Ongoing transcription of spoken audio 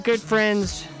good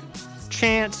friends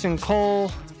Chance and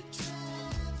Cole,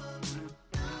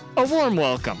 a warm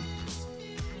welcome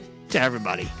to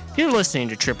everybody. You're listening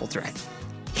to Triple Threat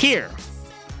here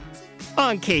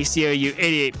on KCOU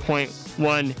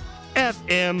 88.1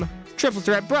 FM. Triple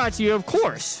Threat brought to you, of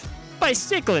course, by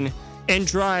Stickland and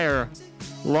Dreyer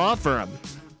Law Firm.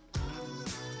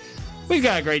 We've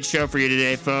got a great show for you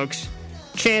today, folks.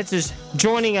 Chance is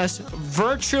joining us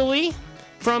virtually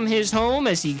from his home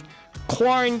as he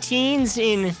quarantines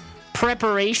in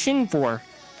preparation for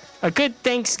a good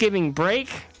Thanksgiving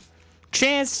break.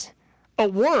 Chance, a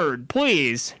word,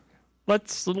 please.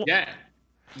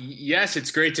 Yes,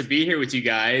 it's great to be here with you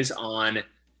guys on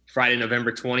Friday,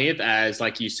 November 20th. As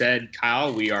like you said,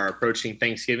 Kyle, we are approaching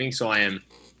Thanksgiving, so I am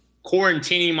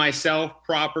quarantining myself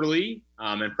properly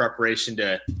in preparation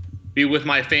to be with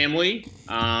my family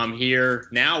here.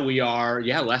 Now we are,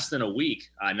 less than a week.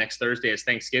 Next Thursday is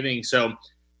Thanksgiving, so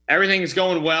everything's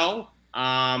going well.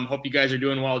 Hope you guys are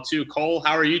doing well too. Cole,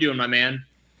 how are you doing, my man?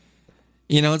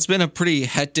 You know, it's been a pretty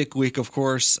hectic week, of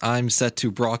course. I'm set to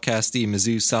broadcast the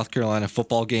Mizzou South Carolina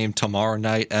football game tomorrow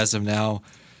night. As of now,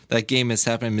 that game is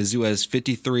happening. Mizzou has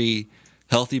 53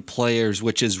 healthy players,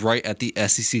 which is right at the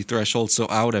SEC threshold. So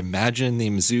I would imagine the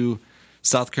Mizzou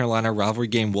South Carolina rivalry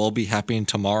game will be happening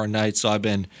tomorrow night. So I've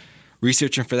been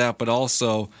researching for that. But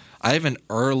also, I have an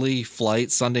early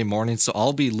flight Sunday morning, so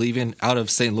I'll be leaving out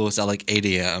of St. Louis at like 8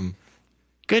 a.m.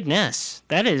 Goodness,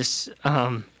 that is,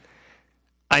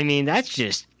 that's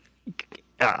just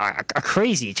a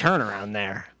crazy turnaround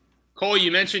there. Cole,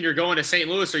 you mentioned you're going to St.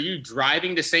 Louis. Are you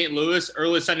driving to St. Louis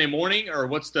early Sunday morning, or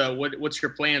what's your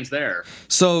plans there?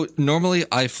 So normally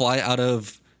I fly out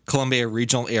of Columbia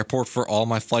Regional Airport for all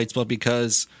my flights, but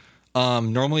because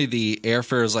normally the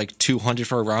airfare is like $200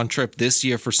 for a round trip, this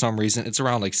year for some reason it's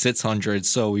around like $600.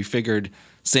 So we figured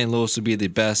St. Louis would be the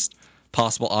best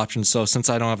possible option. So since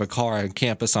I don't have a car on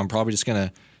campus, I'm probably just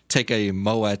gonna take a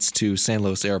Moetz to St.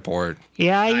 Louis Airport.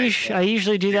 Yeah, I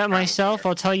usually do that myself.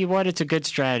 I'll tell you what, it's a good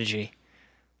strategy.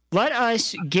 Let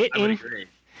us get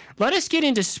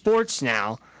into sports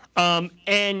now.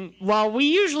 And while we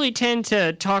usually tend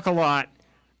to talk a lot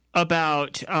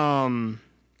about about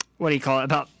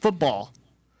football,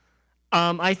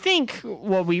 I think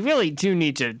what we really do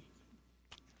need to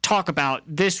talk about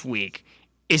this week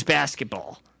is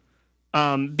basketball.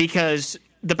 Because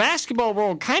the basketball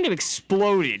world kind of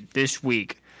exploded this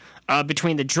week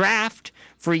between the draft,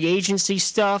 free agency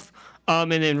stuff,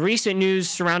 and then recent news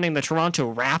surrounding the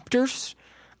Toronto Raptors.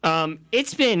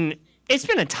 It's been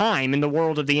a time in the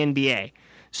world of the NBA.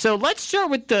 So let's start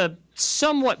with the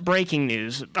somewhat breaking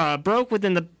news. Broke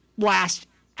within the last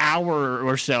hour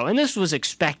or so, and this was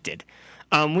expected.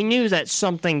 We knew that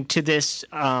something to this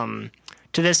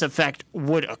effect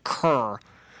would occur.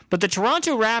 But the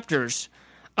Toronto Raptors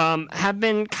have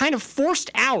been kind of forced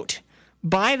out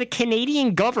by the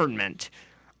Canadian government,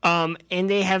 and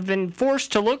they have been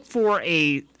forced to look for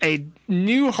a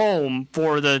new home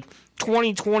for the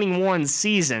 2021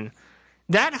 season.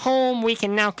 That home, we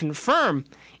can now confirm,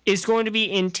 is going to be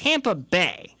in Tampa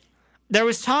Bay. There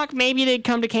was talk maybe they'd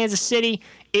come to Kansas City.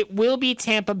 It will be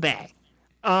Tampa Bay.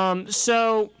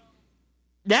 So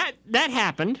that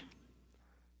happened.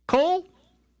 Cole,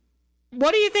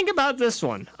 what do you think about this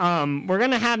one? We're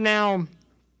going to have now,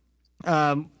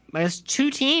 I guess,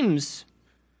 2 teams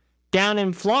down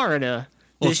in Florida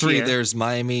this year. 3. There's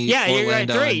Miami,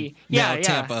 Orlando, right, 3. And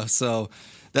Tampa. So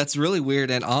that's really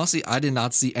weird. And honestly, I did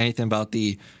not see anything about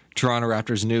the Toronto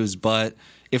Raptors news. But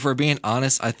if we're being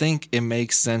honest, I think it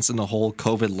makes sense in the whole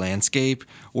COVID landscape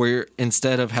where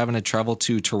instead of having to travel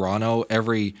to Toronto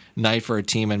every night for a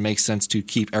team, it makes sense to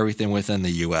keep everything within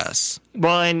the U.S.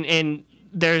 Well, and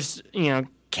there's,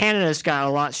 Canada's got a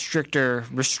lot stricter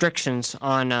restrictions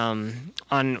on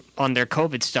their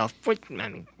COVID stuff.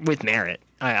 With merit,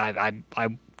 I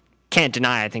can't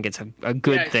deny. I think it's a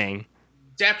good thing.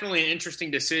 Definitely an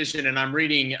interesting decision, and I'm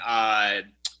reading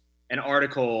an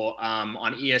article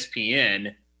on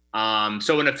ESPN.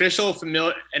 So an official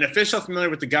familiar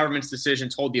with the government's decision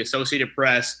told the Associated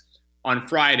Press on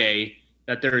Friday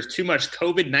that there is too much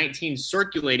COVID-19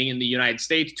 circulating in the United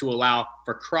States to allow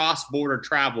for cross-border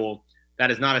travel that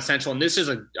is not essential. And this is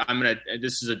a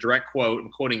direct quote.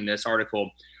 I'm quoting this article.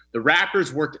 The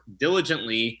Raptors worked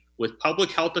diligently with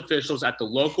public health officials at the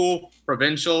local,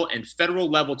 provincial, and federal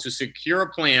level to secure a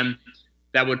plan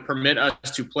that would permit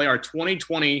us to play our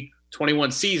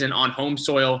 2020-21 season on home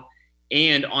soil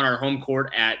and on our home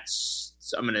court at,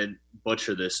 I'm going to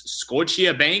butcher this,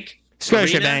 Scotiabank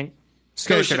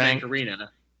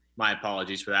Arena. My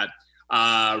apologies for that.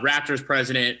 Raptors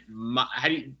president, how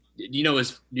do you know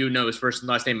his first and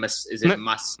last name? Is it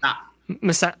Masa?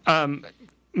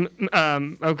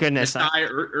 Oh goodness. Masai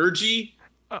Ujiri.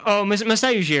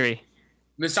 Masai Ujiri.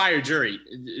 Masai Ujiri.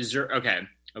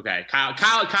 Okay.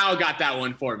 Kyle got that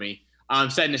one for me.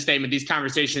 Said in a statement, these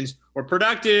conversations were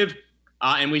productive,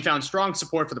 and we found strong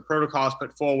support for the protocols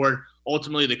put forward.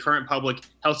 Ultimately, the current public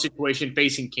health situation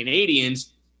facing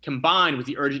Canadians, combined with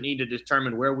the urgent need to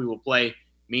determine where we will play,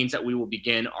 means that we will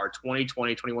begin our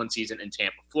 2020-21 season in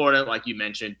Tampa, Florida, like you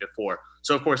mentioned before.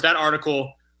 So, of course, that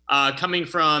article coming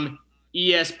from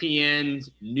ESPN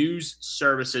News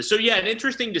Services. So, yeah, an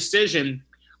interesting decision,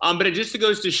 but it just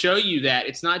goes to show you that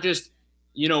it's not just,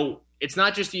 it's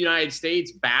not just the United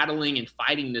States battling and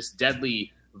fighting this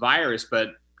deadly virus,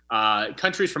 but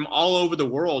countries from all over the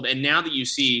world. And now that you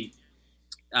see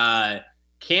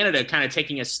Canada kind of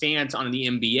taking a stance on the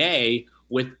NBA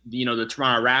with, the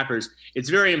Toronto Raptors, it's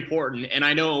very important. And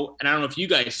I don't know if you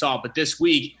guys saw, but this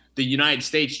week, the United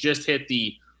States just hit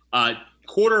the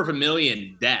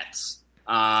 250,000 deaths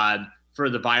for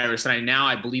the virus. And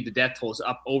I believe the death toll is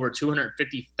up over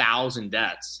 250,000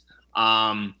 deaths.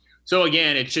 So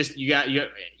again, it's just, the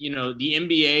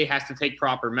NBA has to take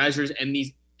proper measures, and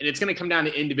it's going to come down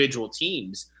to individual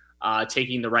teams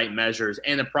taking the right measures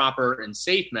and the proper and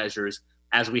safe measers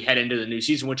as we head into the new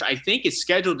season, which I think is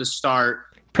scheduled to start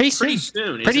pretty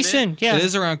soon. Pretty soon, yeah. It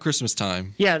is around Christmas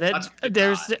time. Yeah,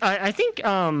 I think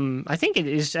it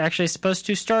is actually supposed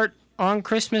to start on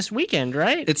Christmas weekend,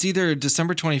 right? It's either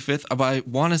December 25th, but I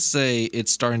want to say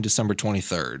it's starting December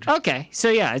 23rd. Okay, so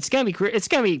yeah, it's gonna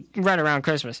be right around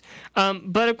Christmas.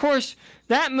 But of course,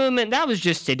 that was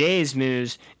just today's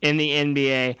news in the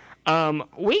NBA.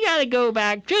 We got to go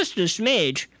back just a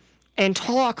smidge and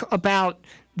talk about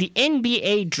the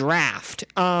NBA draft.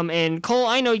 And Cole,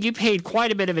 I know you paid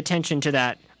quite a bit of attention to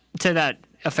that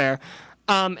affair.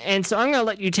 And so I'm going to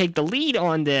let you take the lead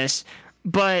on this.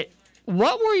 But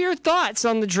what were your thoughts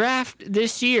on the draft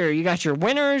this year? You got your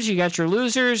winners, you got your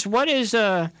losers. What is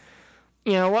what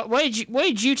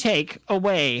did you take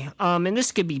away? And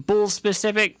this could be Bulls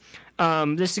specific.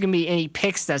 This is going to be any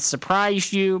picks that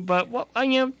surprised you. But talk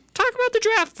about the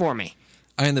draft for me.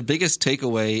 I mean, the biggest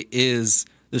takeaway is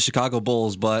the Chicago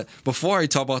Bulls. But before I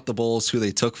talk about the Bulls, who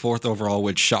they took fourth overall,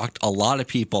 which shocked a lot of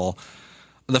people,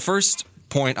 the first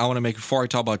point I want to make before I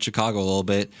talk about Chicago a little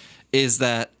bit is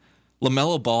that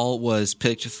LaMelo Ball was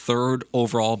picked third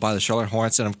overall by the Charlotte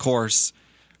Hornets. And, of course,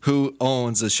 who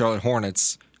owns the Charlotte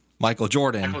Hornets? Michael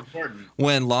Jordan.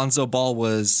 When Lonzo Ball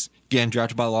was getting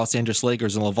drafted by the Los Angeles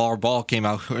Lakers and LeVar Ball came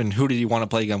out, and who did he want to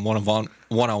play again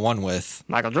one-on-one with?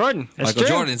 Michael Jordan. That's Michael true.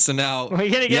 Jordan. So now we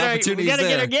gotta get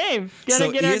our game.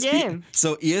 So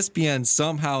ESPN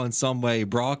somehow in some way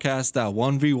broadcast that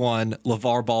 1v1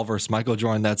 LeVar Ball versus Michael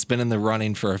Jordan that's been in the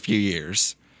running for a few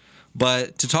years.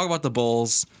 But to talk about the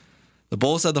Bulls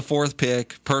had the fourth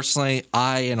pick. Personally,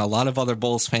 I and a lot of other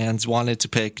Bulls fans wanted to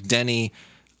pick Denny.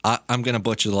 I'm going to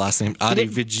butcher the last name.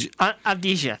 Avdija.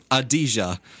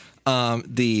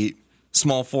 The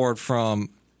small forward from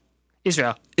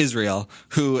Israel,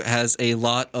 who has a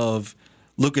lot of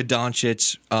Luka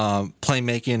Doncic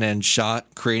playmaking and shot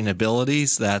creating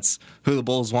abilities. That's who the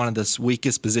Bulls wanted. This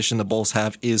weakest position the Bulls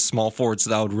have is small forwards.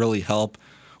 So that would really help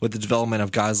with the development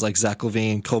of guys like Zach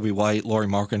LaVine, Kobe White, Lauri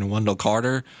Markkanen, and Wendell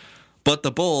Carter. But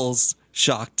the Bulls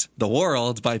shocked the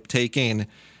world by taking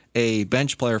a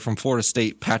bench player from Florida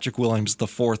State, Patrick Williams, the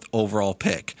fourth overall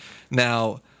pick.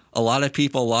 Now, a lot of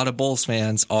people, a lot of Bulls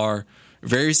fans are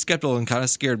very skeptical and kind of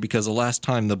scared because the last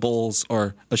time the Bulls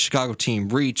or a Chicago team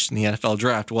reached in the NFL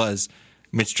draft was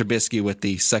Mitch Trubisky with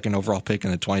the second overall pick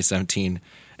in the 2017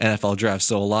 NFL draft.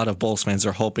 So a lot of Bulls fans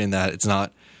are hoping that it's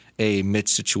not a Mitch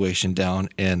situation down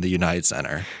in the United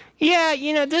Center. Yeah,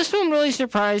 this one really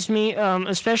surprised me,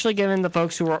 especially given the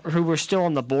folks who were still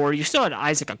on the board. You still had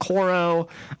Isaac Okoro,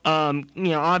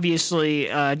 obviously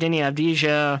Denny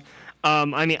Avdija.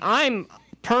 I'm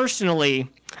personally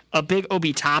a big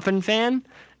Obi Toppin fan,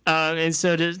 and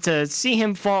so to see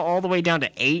him fall all the way down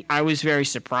to 8, I was very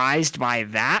surprised by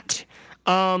that.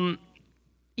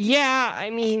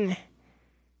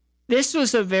 This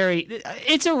was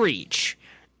it's a reach.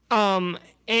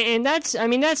 And that's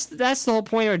the whole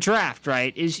point of a draft,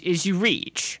 right? Is you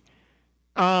reach.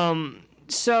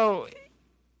 So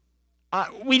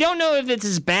we don't know if it's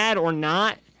as bad or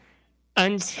not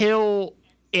until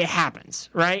it happens,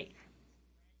 right?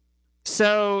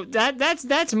 So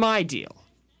that's my deal.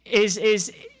 Is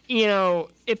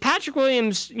if Patrick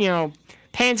Williams,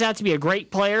 pans out to be a great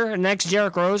player, next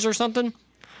Derrick Rose or something,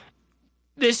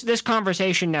 this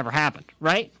conversation never happened,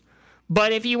 right?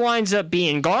 But if he winds up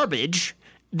being garbage,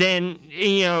 then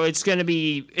it's gonna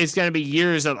be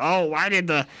years of, why did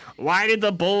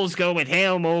the Bulls go with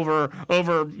him over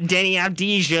Denny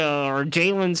Avdija or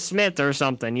Jalen Smith or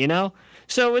something,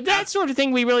 So with that sort of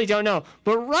thing, we really don't know.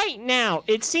 But right now,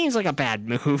 it seems like a bad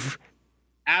move.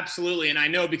 Absolutely, and I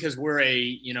know because we're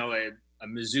a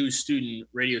Mizzou student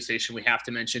radio station, we have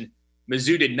to mention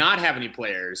Mizzou did not have any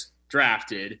players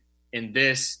drafted in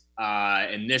this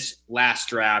last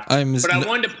draft. I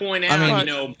wanted to point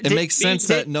out, it makes sense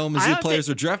that no Mizzou players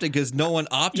were drafted because no one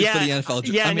opted for the NFL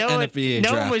draft. NBA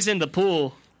draft. No one was in the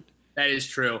pool. That is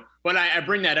true. But I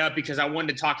bring that up because I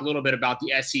wanted to talk a little bit about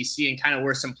the SEC and kind of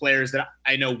where some players that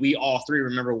I know we all three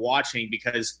remember watching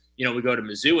because, we go to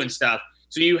Mizzou and stuff.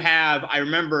 So you have, I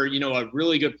remember, a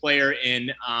really good player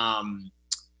in,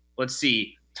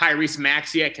 Tyrese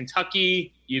Maxey at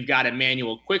Kentucky. You've got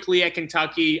Emmanuel Quickly at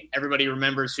Kentucky. Everybody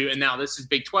remembers who, and now this is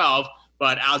Big 12,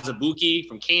 but Al-Zabuki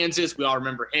from Kansas. We all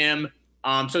remember him.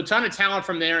 So a ton of talent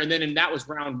from there. And that was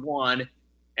round one.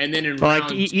 And then in round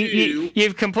two.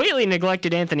 You've completely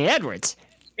neglected Anthony Edwards.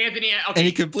 Okay. And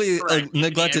you completely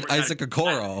neglected Isaac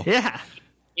Okoro. Yeah.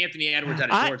 Anthony Edwards out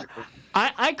of Georgia.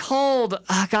 I called,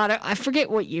 I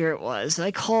forget what year it was.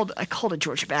 I called a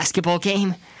Georgia basketball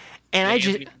game, and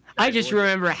I just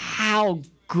remember how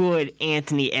good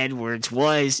Anthony Edwards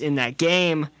was in that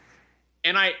game.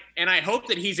 And I hope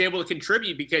that he's able to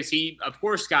contribute because he, of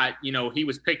course, got, he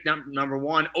was picked number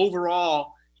one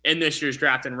overall in this year's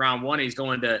draft in round one. He's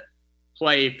going to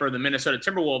play for the Minnesota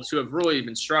Timberwolves, who have really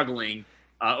been struggling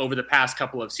over the past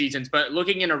couple of seasons. But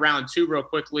looking into round two real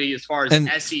quickly, as far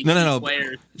as SEC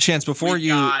players. Chance, before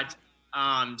you got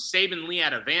Saban Lee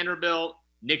out of Vanderbilt,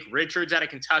 Nick Richards out of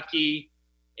Kentucky,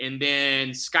 and then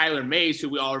Skylar Mays, who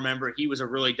we all remember, he was a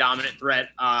really dominant threat,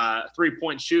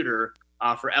 three-point shooter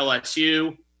for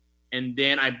LSU. And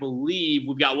then I believe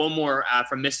we've got one more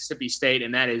from Mississippi State,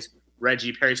 and that is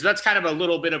Reggie Perry. So that's kind of a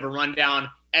little bit of a rundown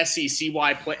SEC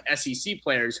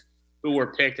players who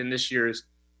were picked in this year's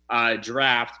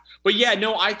draft. But yeah,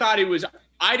 no, I thought it was.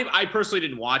 I personally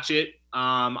didn't watch it.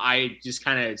 I just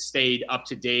kind of stayed up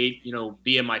to date,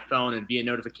 via my phone and via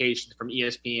notifications from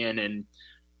ESPN and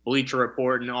Bleacher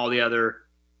Report and all the other,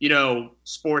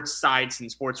 sports sites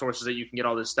and sports sources that you can get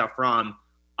all this stuff from.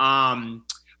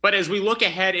 But as we look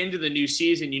ahead into the new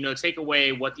season, take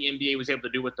away what the NBA was able to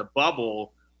do with the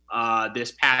bubble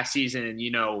this past season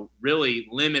and, really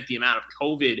limit the amount of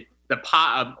COVID,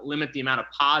 limit the amount of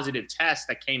positive tests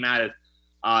that came out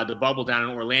of the bubble down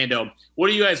in Orlando. What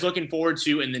are you guys looking forward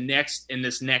to in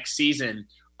this next season?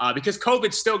 Because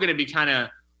COVID's still going to be kind of,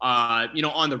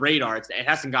 on the radar. It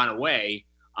hasn't gone away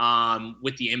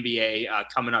with the NBA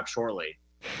coming up shortly.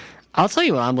 I'll tell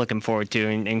you what I'm looking forward to,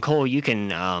 and Cole, you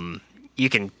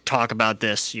can talk about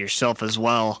this yourself as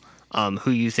well,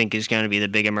 who you think is going to be the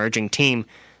big emerging team.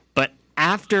 But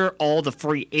after all the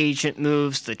free agent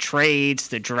moves, the trades,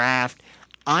 the draft,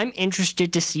 I'm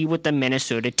interested to see what the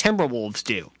Minnesota Timberwolves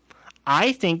do.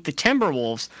 I think the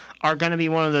Timberwolves are going to be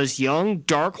one of those young,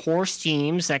 dark horse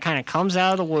teams that kind of comes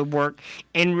out of the woodwork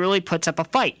and really puts up a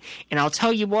fight. And I'll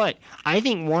tell you what, I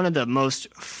think one of the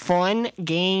most fun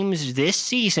games this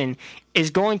season is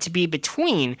going to be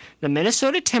between the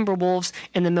Minnesota Timberwolves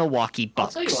and the Milwaukee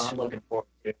Bucks. I'll tell you what I'm looking forward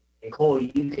to. And Cole,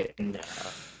 you can...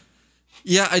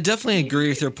 Yeah, I definitely agree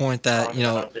with your point that,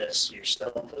 about this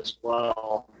yourself as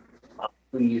well,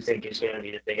 who you think is going to be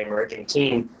the big emerging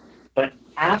team. But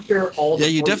after all the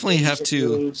you definitely have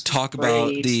to talk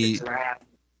about the draft,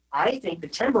 I think the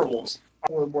Timberwolves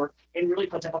will work and really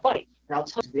put up a fight. And I'll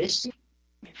tell you this.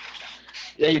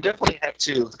 Yeah, you definitely have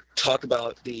to talk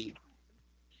about the.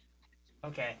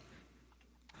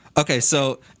 Okay,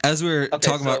 so as we were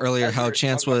talking about earlier, how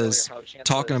Chance was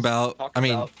talking about,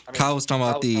 Kyle was talking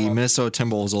about the Minnesota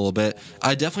Timberwolves a little bit.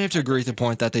 I definitely have to agree with the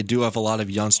point that they do have a lot of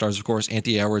young stars. Of course,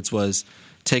 Anthony Edwards was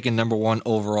taken number one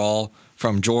overall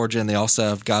from Georgia, and they also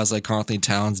have guys like Karl-Anthony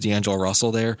Towns, D'Angelo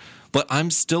Russell there. But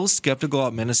I'm still skeptical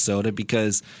about Minnesota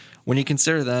because when you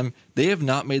consider them, they have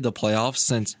not made the playoffs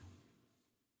since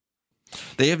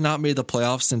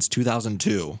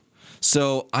 2002.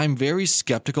 So I'm very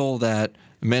skeptical that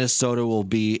Minnesota will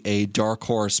be a dark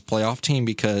horse playoff team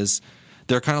because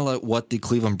they're kind of like what the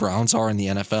Cleveland Browns are in the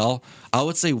NFL. I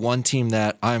would say one team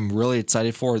that I'm really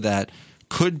excited for that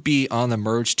could be on the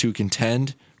merge to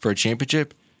contend for a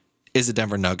championship is the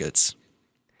Denver Nuggets.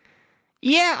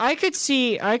 Yeah, I could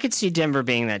see Denver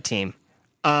being that team.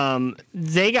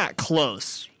 They got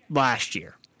close last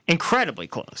year, incredibly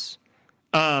close,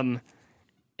 and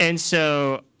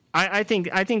so I think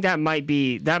that might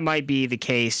be the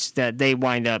case that they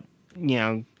wind up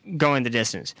going the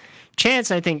distance.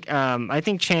 Chance, I think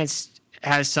Chance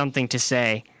has something to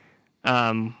say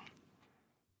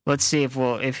Let's see if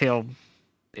he'll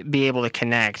be able to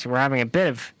connect. We're having a bit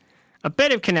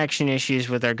of connection issues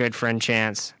with our good friend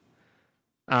Chance.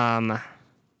 Let's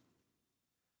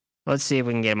see if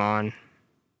we can get him on.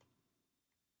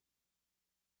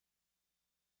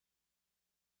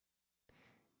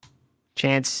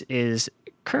 Chance is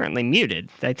currently muted.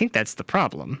 I think that's the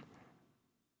problem.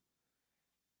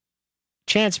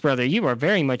 Chance, brother, you are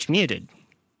very much muted.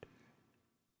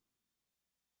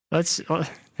 Let's see.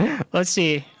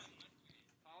 Apologize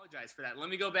for that. Let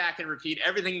me go back and repeat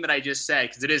everything that I just said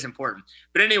because it is important.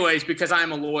 But anyways, because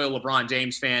I'm a loyal LeBron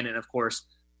James fan, and of course,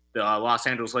 the Los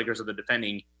Angeles Lakers are the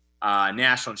defending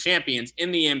national champions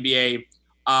in the NBA.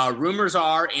 Rumors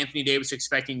are Anthony Davis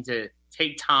expecting to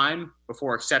take time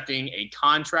before accepting a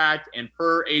contract, and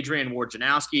per Adrian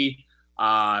Wojnarowski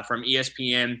from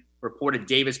ESPN, reported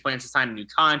Davis plans to sign a new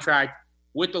contract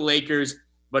with the Lakers,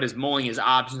 but is mulling his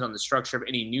options on the structure of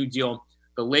any new deal.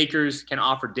 The Lakers can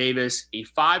offer Davis a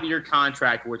 5-year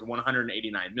contract worth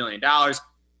 $189 million.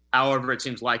 However, it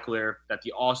seems likelier that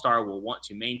the All-Star will want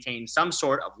to maintain some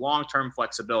sort of long-term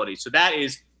flexibility. So that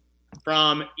is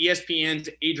from ESPN's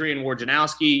Adrian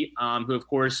Wojnarowski, who, of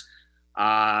course,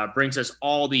 brings us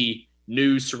all the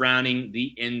news surrounding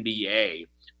the NBA.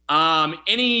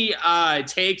 Any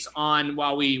takes on,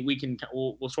 while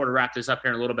we'll sort of wrap this up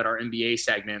here in a little bit, our NBA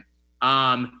segment.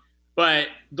 But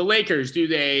the Lakers, do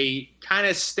they kind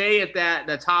of stay at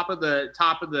the top of the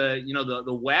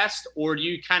the West, or do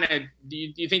you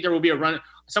think there will be a run?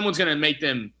 Someone's going to make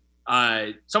them.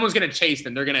 Someone's going to chase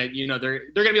them. They're going to they're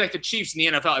going to be like the Chiefs in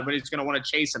the NFL. Everybody's going to want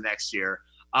to chase them next year.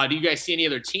 Do you guys see any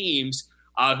other teams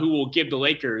who will give the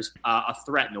Lakers a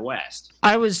threat in the West?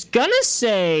 I was gonna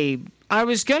say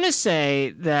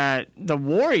that the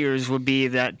Warriors would be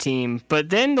that team, but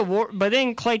then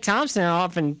Klay Thompson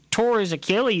often tore his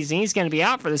Achilles and he's going to be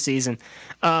out for the season.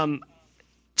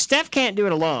 Steph can't do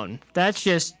it alone. That's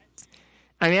just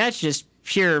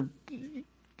pure.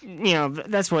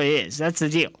 That's what it is. That's the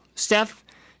deal. Steph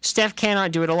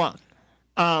cannot do it alone.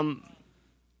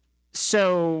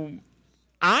 So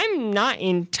I'm not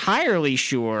entirely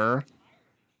sure.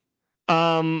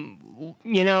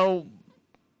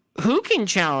 Who can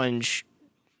challenge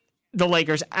the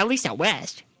Lakers, at least out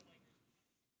West?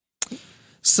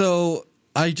 So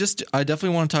I definitely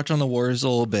want to touch on the Warriors a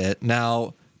little bit.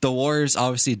 Now, the Warriors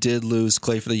obviously did lose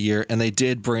Klay for the year, and they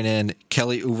did bring in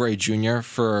Kelly Oubre Jr.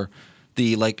 for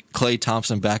the Klay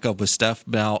Thompson backup with Steph.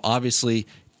 Now, obviously,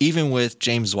 even with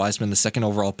James Wiseman, the second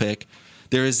overall pick,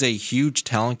 there is a huge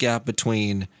talent gap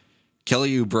between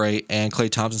Kelly Oubre and Klay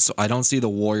Thompson, so I don't see the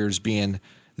Warriors being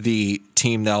the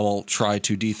team that will try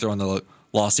to dethrone the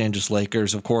Los Angeles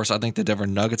Lakers. Of course, I think the Denver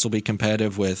Nuggets will be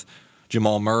competitive with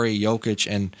Jamal Murray, Jokic,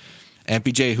 and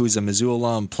MPJ, who's a Mizzou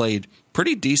alum, played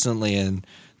pretty decently in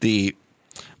the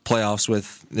playoffs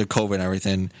with the COVID and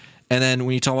everything. And then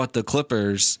when you talk about the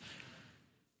Clippers,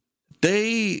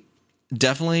 they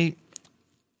definitely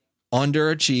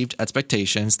underachieved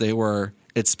expectations. They were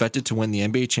expected to win the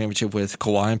NBA championship with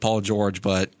Kawhi and Paul George,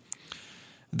 but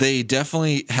they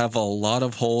definitely have a lot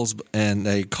of holes, and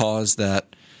they caused the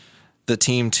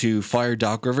team to fire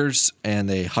Doc Rivers, and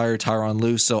they hired Tyronn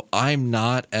Lue. So I'm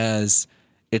not as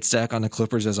ecstatic on the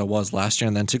Clippers as I was last year.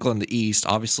 And then to go in the East,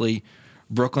 obviously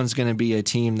Brooklyn's going to be a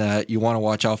team that you want to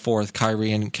watch out for with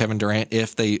Kyrie and Kevin Durant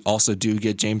if they also do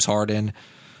get James Harden.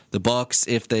 The Bucks,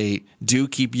 if they do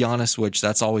keep Giannis, which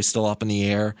that's always still up in the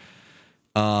air.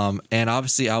 And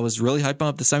obviously I was really hyping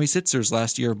up the 76ers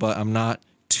last year, but I'm not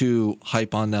too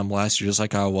hype on them last year, just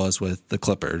like I was with the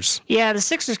Clippers. Yeah, the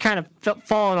Sixers kind of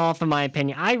fallen off, in my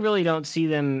opinion. I really don't see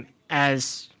them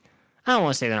as, I don't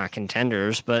want to say they're not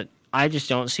contenders, but I just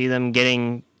don't see them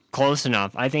getting close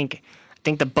enough. I think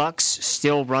the Bucks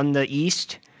still run the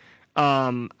East.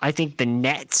 I think the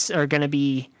Nets are going to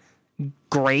be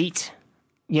great.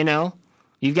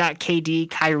 You've got KD,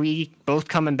 Kyrie, both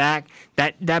coming back.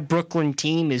 That Brooklyn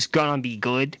team is going to be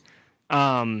good.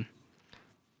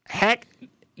 Heck,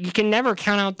 you can never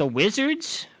count out the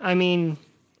Wizards. I mean,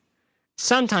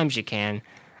 sometimes you can.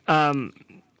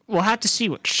 We'll have to see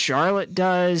what Charlotte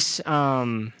does.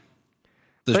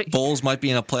 The Bulls might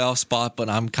be in a playoff spot, but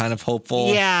I'm kind of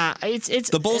hopeful. Yeah, it's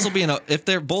the Bulls will be if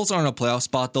their Bulls aren't in a playoff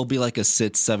spot, they'll be like a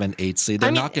 6, 7, 8 seed.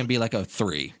 They're not going to be like a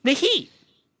 3. The Heat.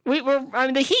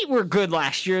 The Heat were good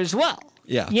last year as well.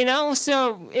 Yeah.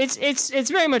 So it's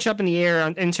very much up in the air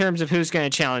in terms of who's going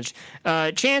to challenge.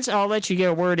 Chance, I'll let you get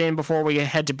a word in before we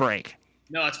head to break.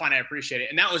 No, it's fine. I appreciate it.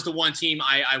 And that was the one team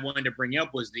I wanted to bring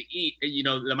up was the Heat,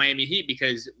 the Miami Heat,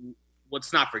 because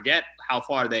let's not forget how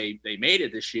far they made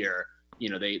it this year.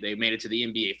 They made it to the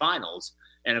NBA Finals.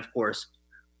 And, of course,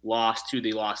 lost to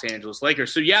the Los Angeles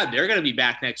Lakers. So, yeah, they're going to be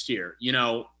back next year. You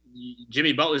know,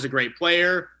 Jimmy Butler's a great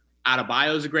player.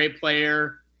 Adebayo's a great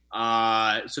player.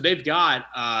 So they've got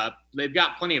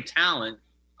plenty of talent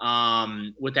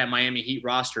with that Miami Heat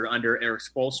roster under Eric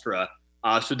Spoelstra.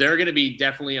 So they're going to be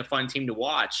definitely a fun team to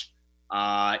watch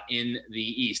in the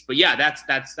East. But yeah,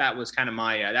 that was kind of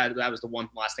my that was the one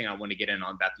last thing I want to get in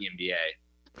on about the NBA.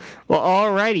 Well,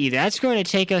 alrighty, that's going to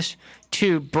take us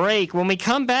to break. When we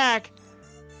come back,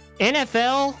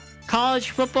 NFL, college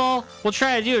football, we'll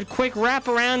try to do a quick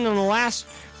wraparound in the last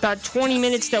about 20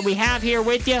 minutes that we have here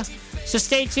with you. So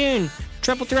stay tuned.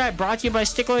 Triple Threat brought to you by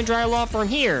Stickler and Dry Law Firm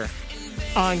here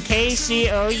on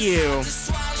KCOU.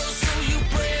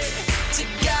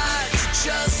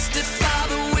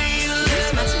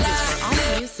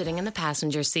 Sitting in the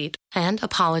passenger seat. And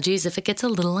apologies if it gets a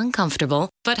little uncomfortable.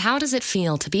 But how does it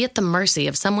feel to be at the mercy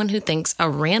of someone who thinks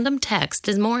a random text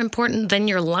is more important than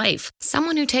your life?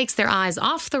 Someone who takes their eyes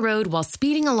off the road while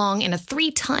speeding along in a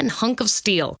 3-ton hunk of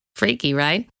steel. Freaky,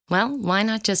 right? Well, why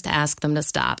not just ask them to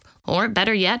stop? Or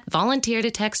better yet, volunteer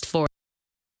to text for.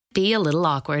 Be a little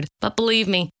awkward, but believe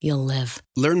me, you'll live.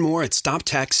 Learn more at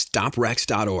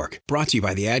stoptextstoprex.org. Brought to you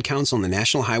by the Ad Council and the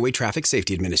National Highway Traffic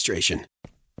Safety Administration.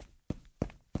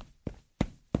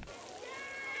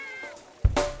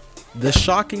 The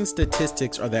shocking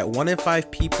statistics are that 1 in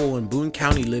 5 people in Boone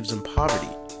County lives in poverty.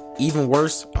 Even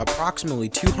worse, approximately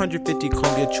 250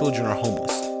 Columbia children are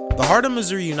homeless. The Heart of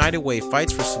Missouri United Way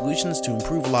fights for solutions to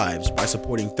improve lives by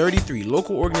supporting 33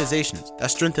 local organizations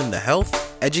that strengthen the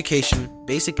health, education,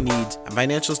 basic needs, and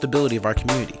financial stability of our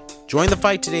community. Join the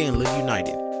fight today and live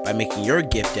united by making your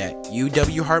gift at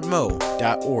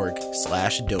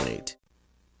uwheartmo.org/donate.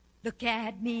 Look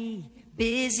at me,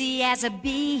 busy as a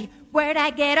bee. Where'd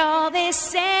I get all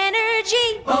this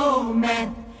energy? Oh,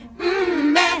 man,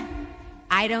 man.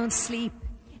 I don't sleep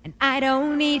and I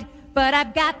don't eat, but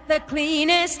I've got the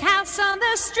cleanest house on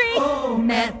the street. Oh,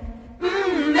 man,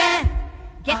 man.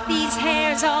 Get these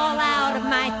hairs all out of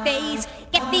my face.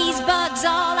 Get these bugs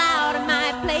all out of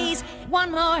my place.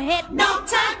 One more hit, no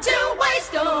time to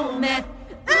waste. Oh, man,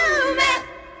 man.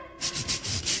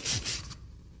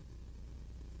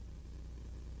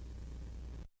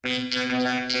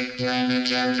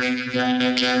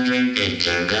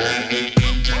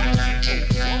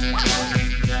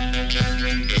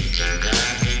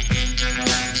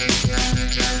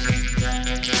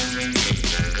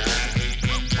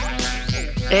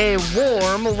 A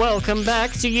warm welcome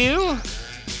back to you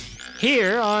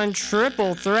here on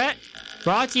Triple Threat,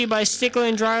 brought to you by Stickler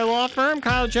and Dry Law Firm.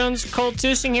 Kyle Jones, Cole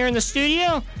Tusing here in the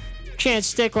studio.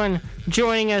 Chance Sticklin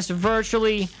joining us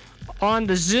virtually on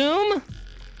the Zoom.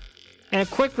 And a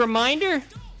quick reminder,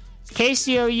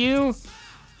 KCOU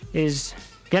is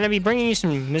going to be bringing you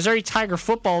some Missouri Tiger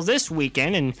football this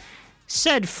weekend, and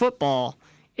said football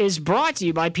is brought to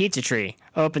you by Pizza Tree.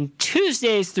 Open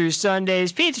Tuesdays through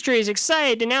Sundays, Pizza Tree is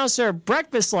excited to now serve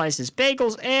breakfast slices,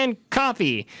 bagels, and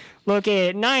coffee.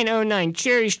 Located at 909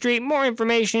 Cherry Street. More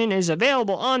information is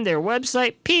available on their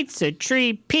website,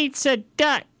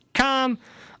 pizzatreepizza.com.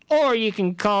 Or you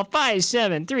can call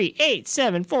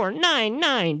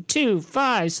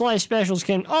 573-874-9925. Slice specials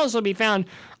can also be found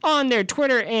on their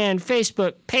Twitter and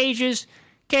Facebook pages.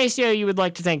 KCOU would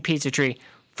like to thank Pizza Tree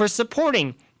for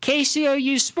supporting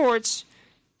KCOU sports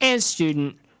and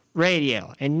student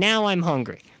radio. And now I'm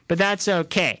hungry, but that's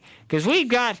okay, because we've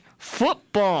got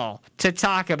football to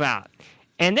talk about.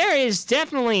 And there is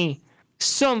definitely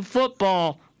some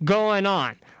football going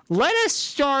on. Let us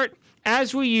start,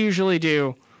 as we usually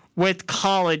do, with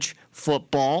college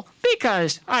football,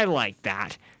 because I like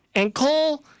that. And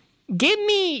Cole, give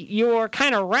me your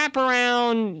kind of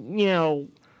wraparound,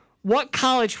 what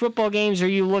college football games are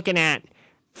you looking at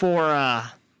for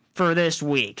this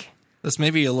week? This may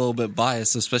be a little bit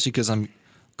biased, especially because I'm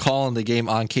calling the game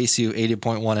on KCU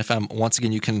 80.1 FM. Once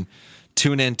again, you can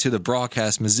tune in to the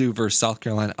broadcast, Mizzou versus South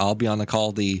Carolina. I'll be on the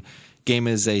call. The game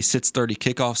is a 6:30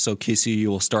 kickoff, so KCU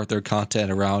will start their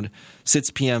content around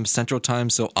 6 p.m. Central Time.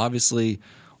 So obviously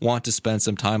want to spend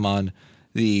some time on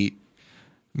the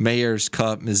Mayor's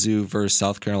Cup Mizzou versus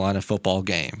South Carolina football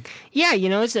game. Yeah,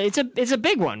 it's a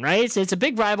big one, right? It's a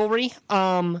big rivalry.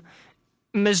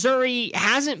 Missouri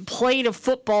hasn't played a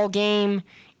football game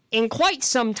in quite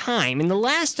some time, and the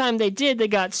last time they did, they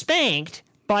got spanked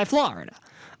by Florida.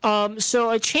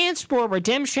 So a chance for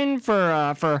redemption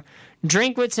for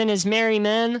Drinkwitz and his merry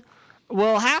men.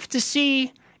 We'll have to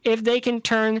see if they can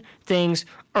turn things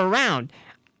around.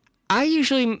 I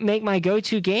usually make my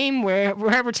go-to game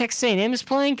wherever Texas A&M is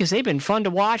playing, because they've been fun to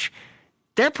watch.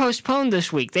 They're postponed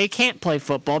this week. They can't play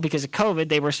football because of COVID.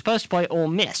 They were supposed to play Ole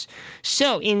Miss.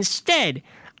 So instead,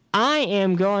 I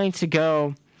am going to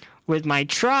go with my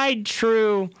tried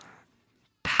true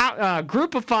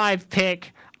group of 5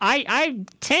 pick. I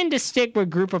tend to stick with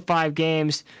group of 5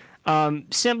 games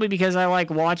simply because I like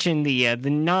watching the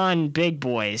non-big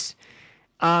boys.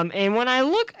 And when I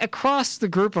look across the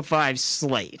group of 5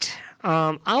 slate,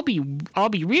 I'll be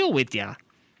real with you.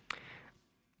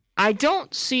 I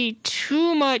don't see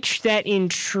too much that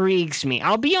intrigues me.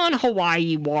 I'll be on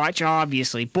Hawaii watch,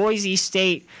 obviously. Boise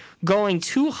State going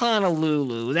to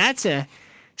Honolulu. That's a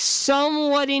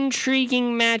somewhat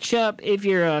intriguing matchup if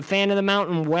you're a fan of the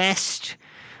Mountain West.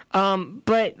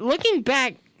 But looking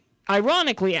back,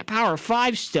 ironically, at Power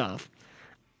 5 stuff,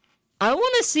 I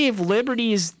want to see if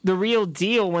Liberty is the real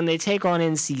deal when they take on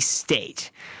NC State.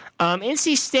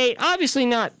 NC State, obviously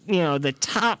not, the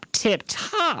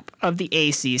top of the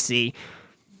ACC,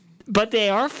 but they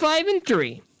are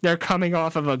 5-3. They're coming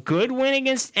off of a good win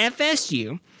against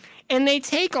FSU, and they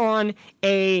take on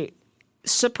a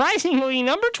surprisingly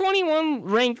number 21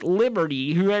 ranked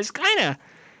Liberty, who has kind of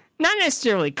not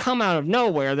necessarily come out of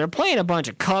nowhere. They're playing a bunch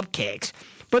of cupcakes,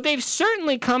 but they've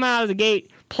certainly come out of the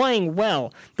gate playing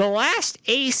well. The last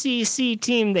ACC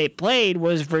team they played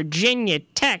was Virginia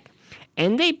Tech,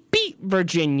 and they beat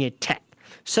Virginia Tech.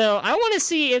 So I want to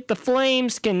see if the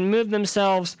Flames can move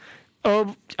themselves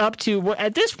up to what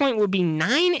at this point would be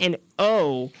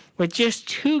 9-0 with just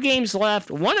 2 games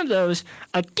left. One of those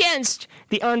against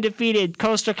the undefeated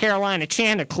Coastal Carolina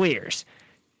Chanticleers.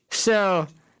 So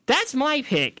that's my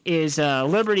pick is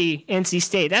Liberty NC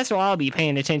State. That's what I'll be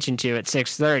paying attention to at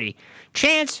 6:30.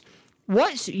 Chance,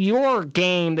 what's your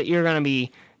game that you're going to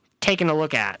be taking a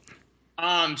look at?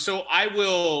 So I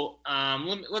will.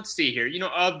 Let's see here.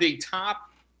 Of the top,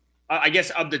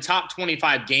 of the top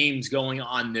 25 games going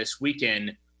on this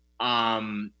weekend,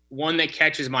 one that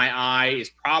catches my eye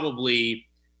is probably.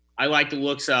 I like the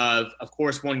looks of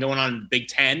course, one going on in the Big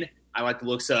Ten. I like the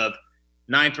looks of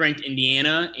 9th-ranked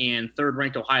Indiana and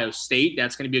 3rd-ranked Ohio State.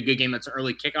 That's going to be a good game. That's an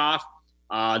early kickoff.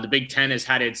 The Big Ten has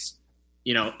had its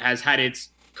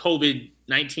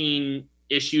COVID-19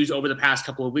 issues over the past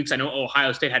couple of weeks. I know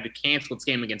Ohio State had to cancel its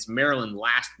game against Maryland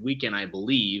last weekend, I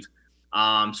believe.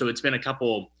 So it's been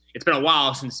a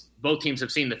while since both teams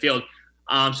have seen the field.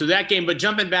 So that game, but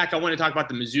jumping back, I want to talk about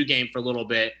the Mizzou game for a little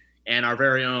bit, and our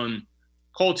very own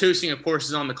Cole Tusing, of course,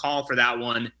 is on the call for that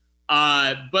one.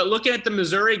 But looking at the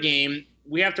Missouri game,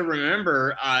 we have to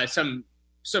remember some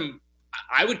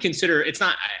I would consider it's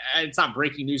not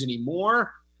breaking news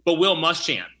anymore, but Will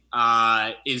Muschamp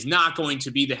is not going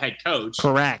to be the head coach,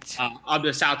 correct, of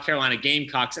the South Carolina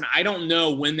Gamecocks, and I don't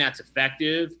know when that's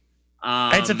effective.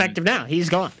 It's effective now. He's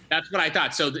gone. That's what I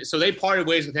thought. So they parted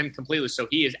ways with him completely. So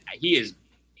he is.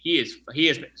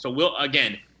 So Will,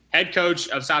 again, head coach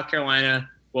of South Carolina,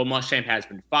 Will Muschamp has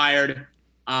been fired.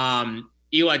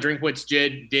 Eli Drinkwitz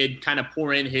did kind of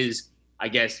pour in his, I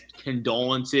guess,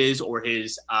 condolences or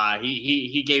his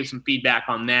he gave some feedback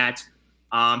on that.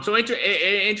 So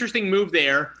interesting move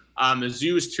there.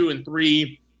 Mizzou is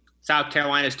 2-3, South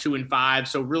Carolina is 2-5.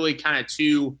 So really kind of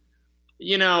two.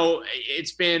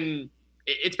 It's been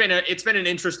an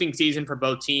interesting season for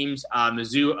both teams.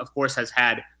 Mizzou, of course, has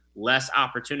had less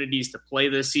opportunities to play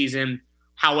this season.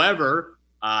 However,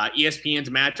 ESPN's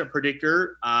matchup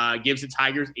predictor gives the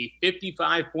Tigers a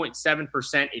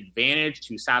 55.7% advantage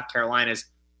to South Carolina's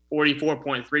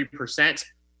 44.3%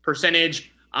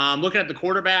 percentage. Looking at the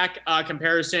quarterback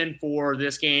comparison for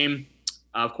this game,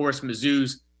 of course,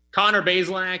 Mizzou's Connor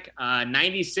Bazelak,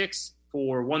 96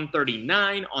 for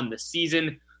 139 on the season,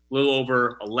 a little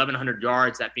over 1,100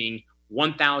 yards, that being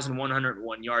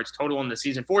 1,101 yards total on the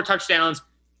season, 4 touchdowns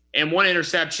and 1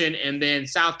 interception. And then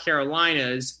South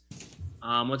Carolina's,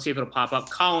 let's see if it'll pop up,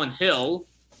 Colin Hill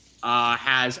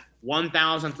has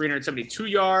 1,372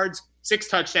 yards, 6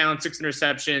 touchdowns, 6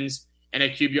 interceptions, and a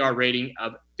QBR rating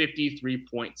of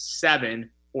 53.7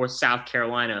 for South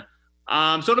Carolina.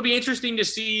 So it'll be interesting to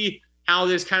see how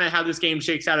this game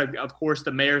shakes out. Of course,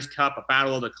 the Mayor's Cup, a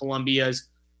battle of the Columbias.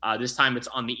 This time it's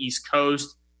on the East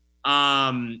Coast. We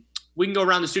can go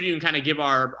around the studio and kind of give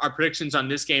our predictions on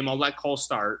this game. I'll let Cole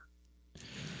start.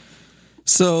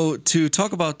 So to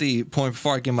talk about the point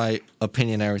before I give my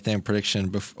opinion and everything,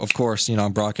 prediction, of course,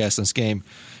 I'm broadcasting this game.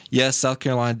 Yes, South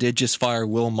Carolina did just fire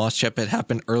Will Muschamp. It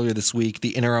happened earlier this week. The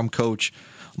interim coach,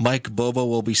 Mike Bobo,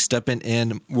 will be stepping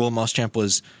in. Will Muschamp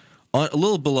was a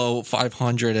little below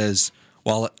 500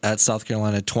 while at South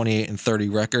Carolina,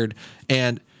 28-30 record.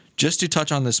 And just to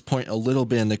touch on this point a little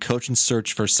bit in the coaching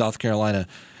search for South Carolina,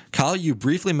 Kyle, you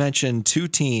briefly mentioned 2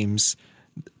 teams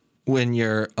when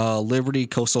your Liberty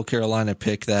Coastal Carolina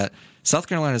pick that South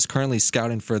Carolina is currently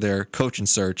scouting for their coaching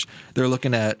search. They're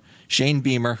looking at Shane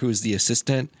Beamer, who's the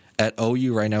assistant at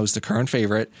OU right now, is the current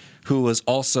favorite, who was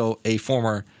also a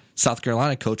former South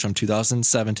Carolina coach from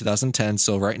 2007, 2010.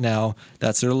 So right now,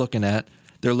 that's what they're looking at.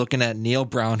 They're looking at Neil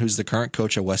Brown, who's the current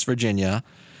coach at West Virginia.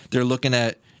 They're looking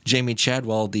at Jamie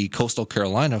Chadwell, the Coastal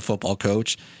Carolina football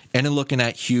coach. And they're looking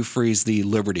at Hugh Freeze, the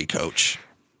Liberty coach.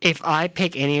 If I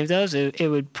pick any of those, it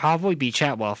would probably be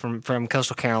Chadwell from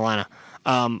Coastal Carolina.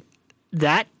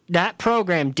 That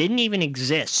program didn't even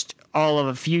exist all of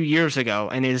a few years ago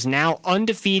and is now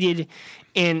undefeated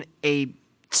in a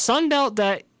Sun Belt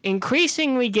that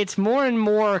increasingly gets more and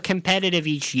more competitive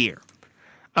each year.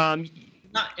 And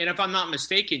if I'm not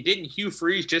mistaken, didn't Hugh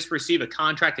Freeze just receive a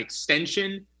contract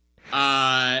extension?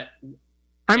 I'm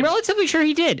relatively sure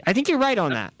he did. I think you're right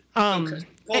on that. Okay.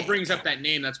 Paul brings up that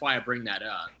name. That's why I bring that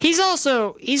up. He's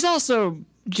also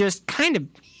just kind of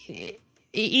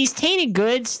he's tainted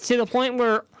goods to the point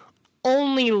where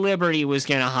only Liberty was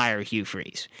going to hire Hugh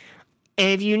Freeze.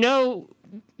 And if you know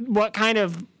what kind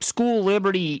of school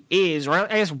Liberty is, or I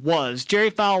guess was,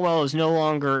 Jerry Falwell is no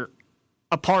longer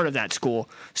a part of that school,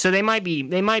 so they might be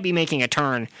making a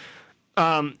turn.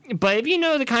 But if you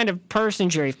know the kind of person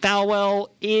Jerry Falwell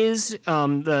is,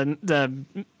 the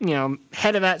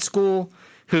head of that school,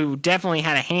 who definitely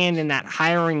had a hand in that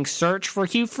hiring search for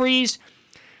Hugh Freeze,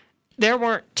 there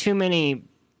weren't too many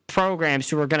programs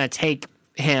who were going to take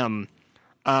him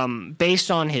based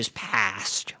on his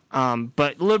past.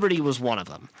 But Liberty was one of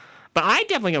them. But I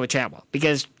definitely go with Chadwell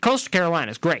because Coastal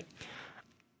Carolina is great.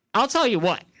 I'll tell you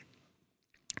what.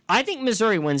 I think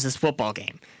Missouri wins this football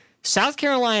game. South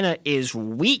Carolina is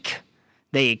weak.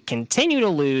 They continue to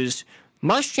lose.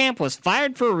 Muschamp was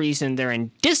fired for a reason. They're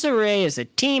in disarray as a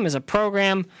team, as a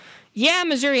program. Yeah,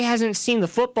 Missouri hasn't seen the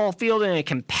football field in a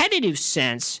competitive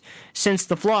sense since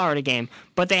the Florida game,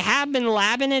 but they have been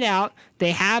labbing it out.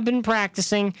 They have been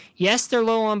practicing. Yes, they're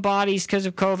low on bodies because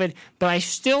of COVID, but I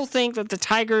still think that the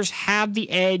Tigers have the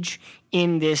edge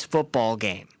in this football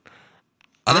game.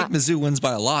 I think Mizzou wins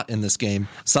by a lot in this game.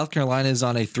 South Carolina is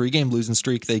on a 3-game losing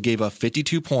streak. They gave up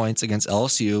 52 points against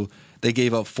LSU. They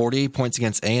gave up 48 points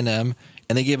against A&M,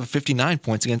 and they gave up 59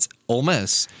 points against Ole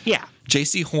Miss. Yeah.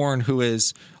 J.C. Horn, who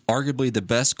is arguably the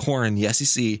best corner in the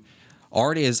SEC,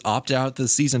 already has opted out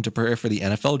this season to prepare for the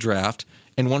NFL draft.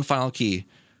 And one final key,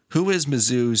 who is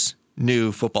Mizzou's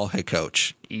new football head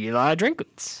coach? Eli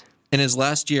Drinkwitz. In his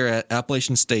last year at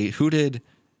Appalachian State, who did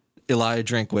Eli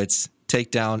Drinkwitz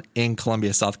take down in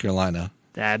Columbia, South Carolina?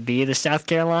 That'd be the South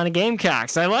Carolina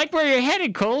Gamecocks. I like where you're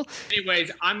headed, Cole.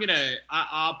 Anyways, I'm gonna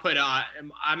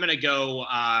go,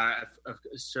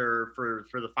 sir, for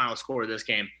the final score of this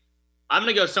game. I'm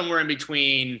gonna go somewhere in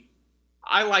between.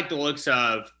 I like the looks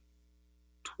of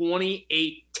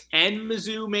 28-10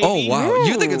 Mizzou. Maybe. Oh wow, Ooh.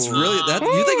 you think it's really that?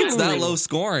 You think it's that low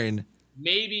scoring?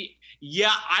 Maybe.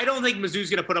 Yeah, I don't think Mizzou's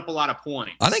going to put up a lot of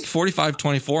points. I think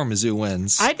 45-24 Mizzou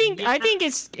wins. I think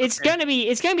it's going to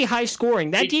be high scoring.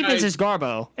 That defense is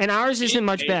Garbo, and ours isn't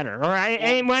much better.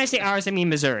 And when I say ours, I mean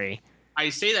Missouri. I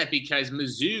say that because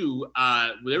Mizzou,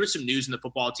 there was some news in the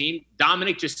football team.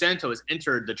 Dominic Jacinto has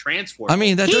entered the transfer. I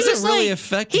mean, that doesn't really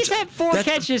affect. He's had 4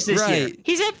 catches this year.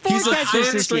 He's had 4 catches this year. He's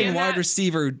a third-string wide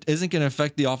receiver. Isn't going to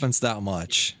affect the offense that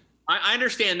much. I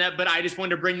understand that, but I just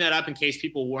wanted to bring that up in case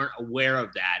people weren't aware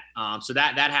of that. So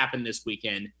that happened this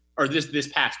weekend, or this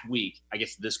past week. I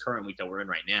guess this current week that we're in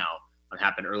right now. It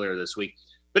happened earlier this week.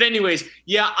 But anyways,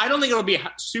 yeah, I don't think it'll be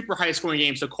a super high-scoring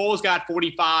game. So Cole's got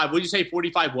 45. What did you say,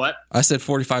 45 what? I said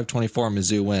 45-24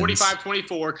 Mizzou wins.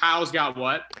 45-24. Kyle's got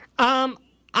what? I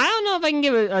don't know if I can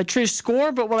give a true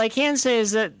score, but what I can say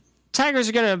is that Tigers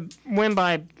are going to win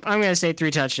by, I'm going to say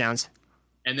 3 touchdowns.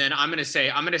 And then I'm gonna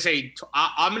stick at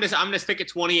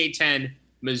 28-10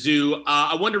 Mizzou.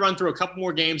 I wanted to run through a couple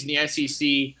more games in the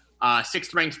SEC.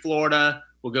 6th ranked Florida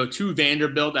will go to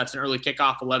Vanderbilt. That's an early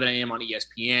kickoff, 11 a.m. on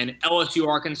ESPN. LSU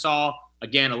Arkansas,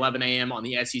 again 11 a.m. on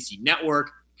the SEC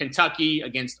Network. Kentucky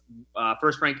against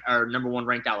number 1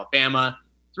 ranked Alabama.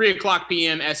 3:00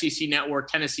 p.m. SEC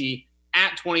Network. Tennessee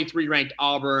at 23 ranked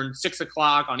Auburn. 6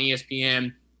 o'clock on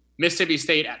ESPN. Mississippi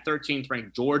State at 13th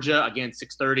ranked Georgia. Again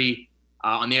 6:30.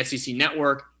 On the SEC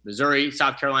Network, Missouri,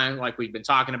 South Carolina, like we've been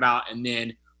talking about, and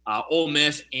then Ole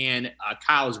Miss and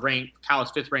Kyle's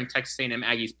 5th ranked Texas A&M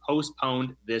Aggies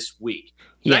postponed this week.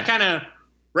 So that kind of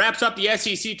wraps up the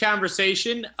SEC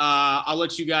conversation. I'll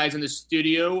let you guys in the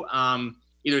studio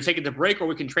either take it to break or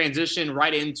we can transition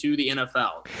right into the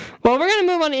NFL. Well, we're going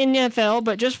to move on to NFL,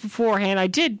 but just beforehand,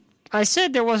 I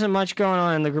said there wasn't much going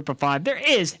on in the group of 5. There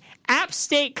is. App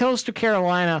State, Coastal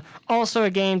Carolina, also a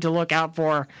game to look out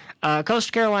for.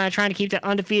 Coastal Carolina trying to keep that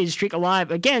undefeated streak alive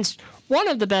against one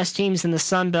of the best teams in the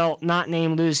Sun Belt, not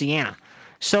named Louisiana.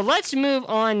 So let's move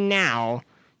on now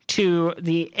to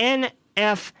the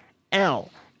NFL. NL.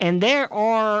 And there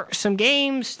are some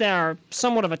games that are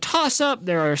somewhat of a toss-up.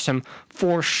 There are some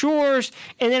for sures.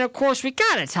 And then, of course, we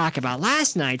got to talk about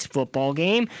last night's football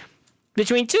game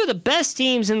between two of the best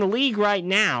teams in the league right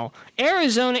now,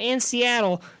 Arizona and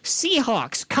Seattle.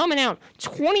 Seahawks coming out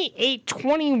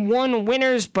 28-21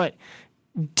 winners, but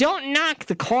don't knock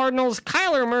the Cardinals.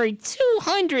 Kyler Murray,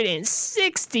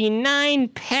 269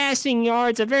 passing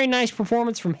yards. A very nice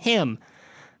performance from him.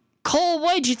 Cole,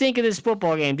 what did you think of this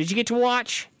football game? Did you get to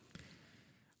watch?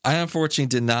 I unfortunately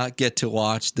did not get to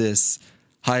watch this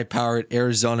high-powered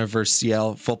Arizona versus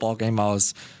Seattle football game. I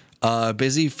was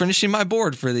busy finishing my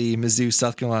board for the Mizzou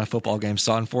South Carolina football game,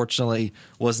 so unfortunately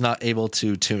was not able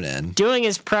to tune in. Doing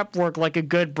his prep work like a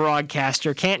good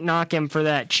broadcaster. Can't knock him for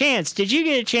that. Chance, did you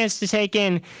get a chance to take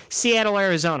in Seattle,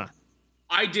 Arizona?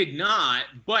 I did not,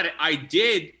 but I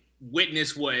did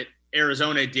witness what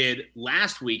Arizona did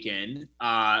last weekend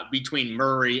between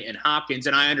Murray and Hopkins,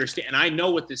 and I understand, and I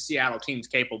know what the Seattle team's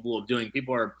capable of doing.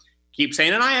 People keep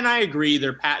saying, and I agree.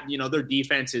 Their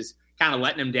defense is kind of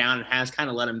letting them down and has kind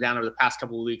of let them down over the past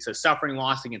couple of weeks. A suffering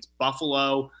loss against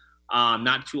Buffalo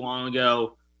not too long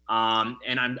ago,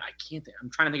 and I'm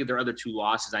trying to think of their other two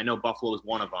losses. I know Buffalo was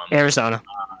one of them. Arizona.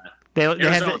 They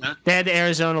had the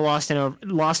Arizona lost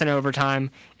in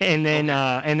overtime, and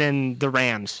then the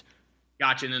Rams.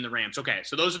 Gotcha, and then the Rams. Okay,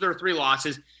 so those are their three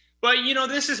losses. But,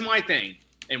 this is my thing.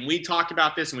 And we talked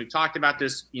about this, and we've talked about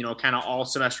this, kind of all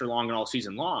semester long and all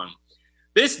season long.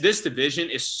 This division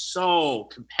is so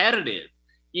competitive.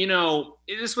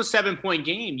 This was a 7-point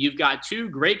game. You've got two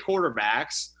great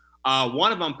quarterbacks.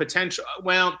 One of them potential.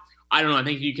 Well, I don't know. I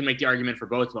think you can make the argument for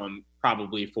both of them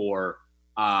probably for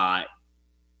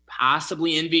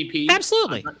possibly MVP.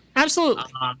 Absolutely.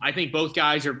 I think both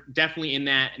guys are definitely in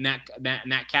that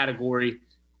category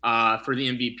for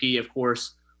the MVP, of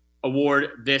course,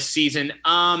 award this season.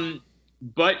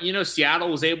 But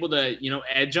Seattle was able to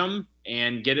edge them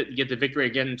and get the victory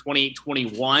again in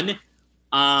 28-21.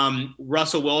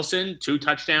 Russell Wilson, 2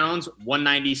 touchdowns,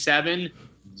 197,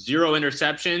 0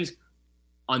 interceptions.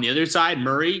 On the other side,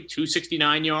 Murray,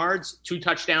 269 yards, 2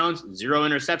 touchdowns, 0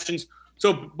 interceptions.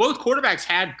 So both quarterbacks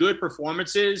had good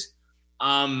performances.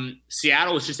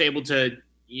 Seattle was just able to,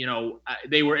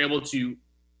 they were able to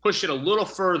push it a little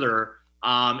further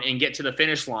and get to the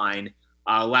finish line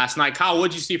last night. Kyle, what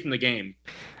did you see from the game?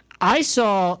 I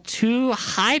saw two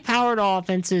high-powered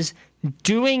offenses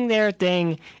doing their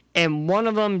thing, and one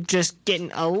of them just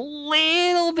getting a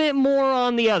little bit more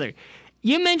on the other.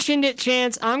 You mentioned it,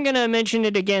 Chance. I'm going to mention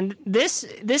it again. This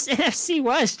NFC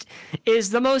West is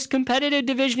the most competitive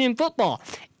division in football.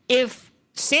 If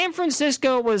San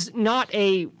Francisco was not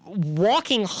a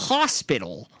walking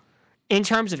hospital in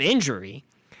terms of injury,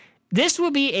 this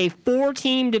would be a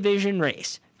 4-team division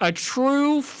race, a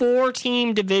true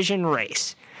 4-team division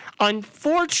race.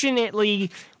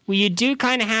 Unfortunately, you do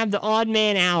kind of have the odd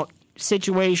man out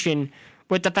situation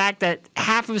with the fact that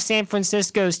half of San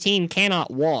Francisco's team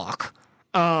cannot walk.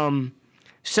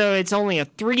 So it's only a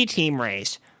 3-team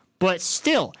race, but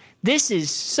still, this is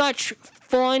such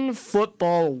fun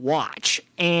football watch,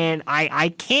 and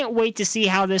I can't wait to see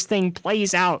how this thing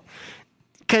plays out,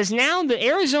 because now the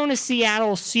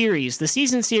Arizona-Seattle series, the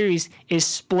season series, is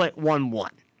split 1-1,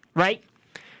 right?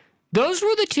 Those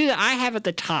were the two that I have at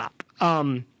the top.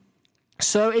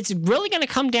 So it's really going to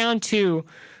come down to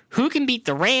who can beat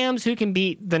the Rams, who can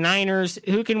beat the Niners,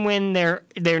 who can win their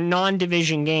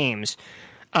non-division games.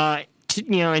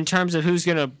 In terms of who's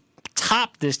going to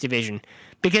top this division,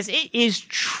 because it is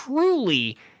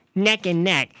truly neck and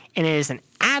neck, and it is an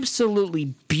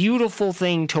absolutely beautiful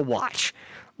thing to watch.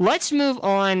 Let's move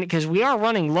on, because we are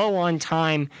running low on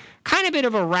time. Kind of bit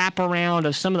of a wraparound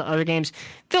of some of the other games.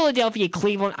 Philadelphia,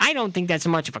 Cleveland, I don't think that's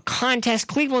much of a contest.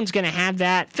 Cleveland's going to have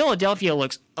that. Philadelphia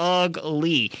looks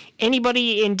ugly.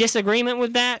 Anybody in disagreement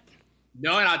with that?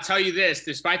 No, and I'll tell you this: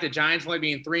 despite the Giants only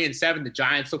being 3-7, the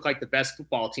Giants look like the best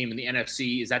football team in the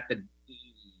NFC. Is that the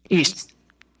East?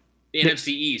 The NFC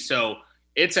East. So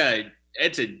it's an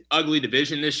ugly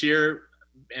division this year.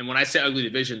 And when I say ugly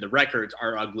division, the records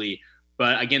are ugly.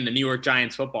 But again, the New York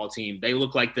Giants football team, they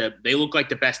look like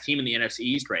the best team in the NFC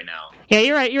East right now. Yeah,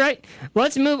 you're right.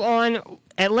 Let's move on.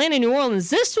 Atlanta, New Orleans.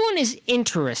 This one is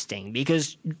interesting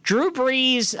because Drew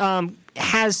Brees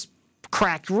has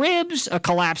cracked ribs, a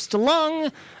collapsed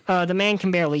lung. The man can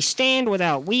barely stand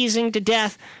without wheezing to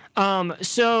death.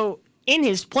 So in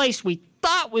his place, we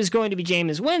thought was going to be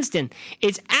Jameis Winston.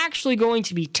 It's actually going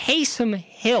to be Taysom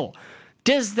Hill.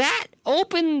 Does that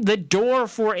open the door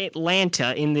for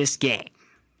Atlanta in this game?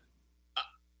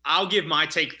 I'll give my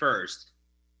take first.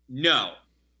 No.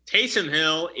 Taysom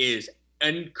Hill is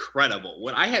incredible.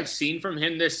 What I have seen from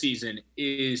him this season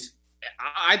is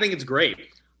I think it's great.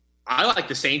 I like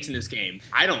the Saints in this game.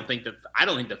 I don't think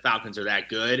the Falcons are that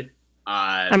good.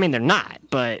 I mean, they're not,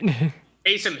 but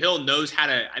Taysom Hill knows how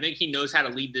to. I think he knows how to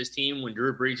lead this team when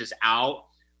Drew Brees is out.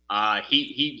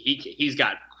 He's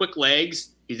got quick legs.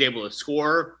 He's able to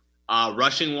score.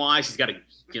 Rushing wise, he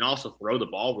can also throw the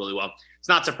ball really well. It's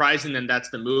not surprising that that's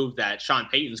the move that Sean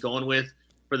Payton's going with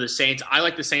for the Saints. I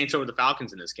like the Saints over the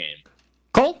Falcons in this game.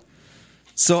 Cole?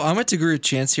 So I'm going to agree with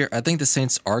Chance here. I think the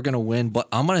Saints are going to win, but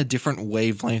I'm on a different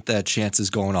wavelength that Chance is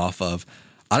going off of.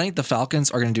 I think the Falcons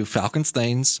are going to do Falcons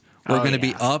things. We're going to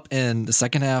be up in the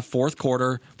second half, fourth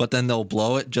quarter, but then they'll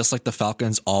blow it just like the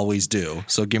Falcons always do.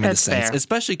 So give me That's the Saints, fair.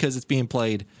 especially because it's being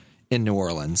played in New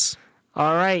Orleans.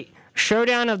 All right.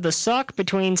 Showdown of the suck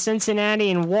between Cincinnati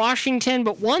and Washington,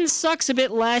 but one sucks a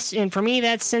bit less, and for me,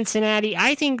 that's Cincinnati.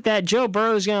 I think that Joe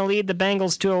Burrow is going to lead the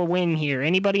Bengals to a win here.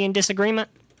 Anybody in disagreement?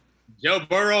 Joe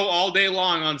Burrow all day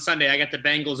long on Sunday. I got the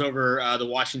Bengals over the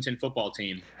Washington football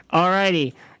team. All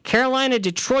righty. Carolina,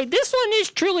 Detroit. This one is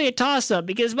truly a toss-up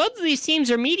because both of these teams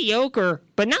are mediocre,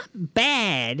 but not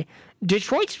bad.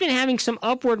 Detroit's been having some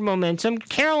upward momentum.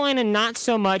 Carolina, not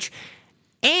so much.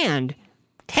 And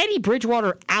Teddy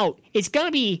Bridgewater out. It's going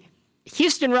to be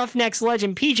Houston Roughnecks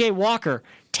legend P.J. Walker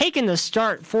taking the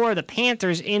start for the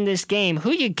Panthers in this game.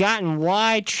 Who you got and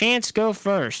why? Chance, go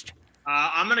first.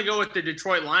 I'm going to go with the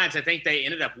Detroit Lions. I think they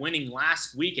ended up winning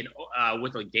last week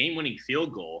with a game-winning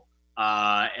field goal.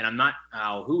 And I'm not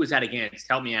who was that against?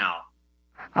 Help me out.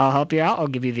 I'll help you out. I'll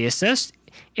give you the assist.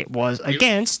 It was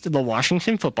against the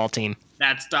Washington football team.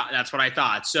 That's what I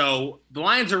thought. So the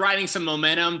Lions are riding some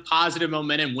momentum, positive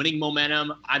momentum, winning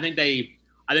momentum. I think they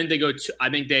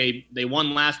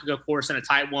won last week, of course, in a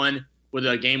tight one with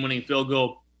a game-winning field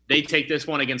goal. They take this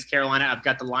one against Carolina. I've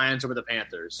got the Lions over the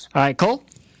Panthers. All right, Cole.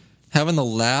 Having the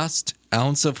last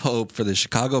ounce of hope for the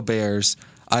Chicago Bears,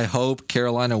 I hope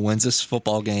Carolina wins this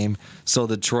football game so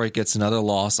Detroit gets another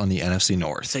loss on the NFC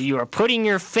North. So you are putting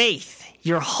your faith,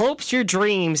 your hopes, your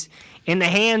dreams in the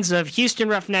hands of Houston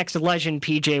Roughnecks legend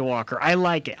P.J. Walker. I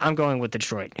like it. I'm going with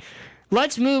Detroit.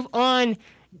 Let's move on.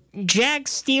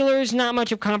 Jags, Steelers, not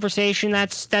much of conversation.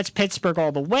 That's Pittsburgh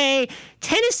all the way.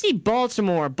 Tennessee,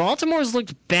 Baltimore. Baltimore's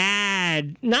looked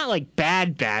bad. Not like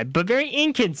bad, but very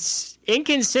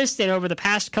inconsistent over the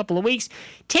past couple of weeks.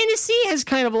 Tennessee has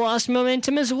kind of lost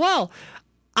momentum as well.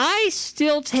 I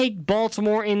still take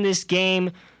Baltimore in this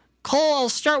game. Cole, I'll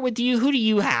start with you. Who do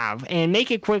you have? And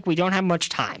make it quick. We don't have much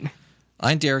time. I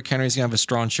think Derrick Henry's going to have a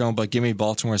strong showing, but give me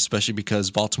Baltimore, especially because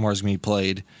Baltimore is going to be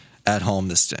played at home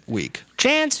this week.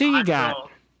 Chance, who you got?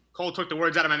 Cole took the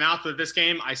words out of my mouth with this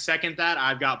game. I second that.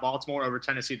 I've got Baltimore over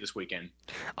Tennessee this weekend.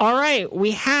 All right,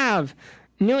 we have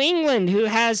New England, who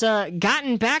has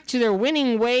gotten back to their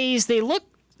winning ways. They look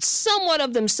somewhat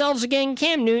of themselves again.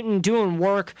 Cam Newton doing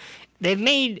work. They've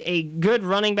made a good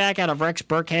running back out of Rex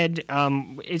Burkhead.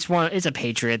 It's a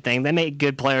Patriot thing. They make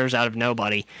good players out of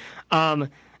nobody.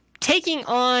 Taking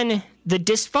on the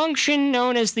dysfunction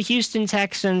known as the Houston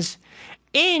Texans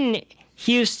in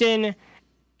Houston.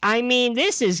 I mean,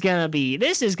 this is gonna be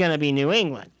New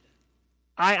England.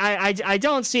 I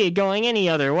don't see it going any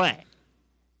other way.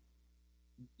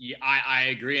 Yeah, I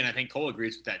agree, and I think Cole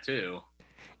agrees with that too.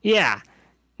 Yeah.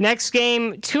 Next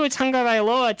game, Tua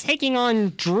Tagovailoa taking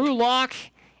on Drew Lock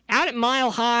out at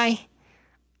Mile High.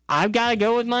 I've got to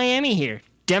go with Miami here.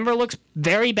 Denver looks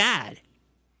very bad.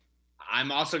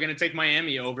 I'm also going to take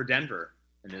Miami over Denver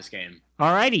in this game.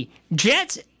 All righty.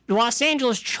 Jets, Los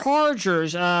Angeles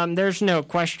Chargers. There's no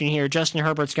question here. Justin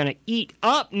Herbert's going to eat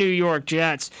up New York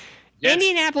Jets. Yes.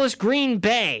 Indianapolis, Green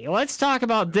Bay. Let's talk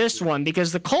about this one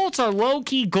because the Colts are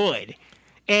low-key good,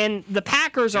 and the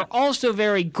Packers are also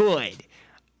very good.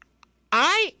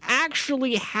 I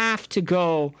actually have to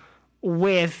go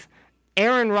with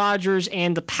Aaron Rodgers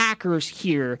and the Packers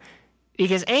here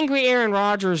because angry Aaron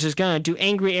Rodgers is going to do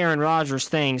angry Aaron Rodgers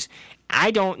things.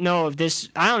 I don't know if this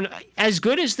 – as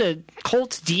good as the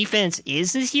Colts defense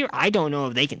is this year, I don't know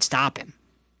if they can stop him.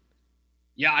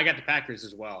 Yeah, I got the Packers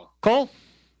as well. Cole?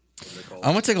 I'm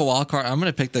going to take a wild card. I'm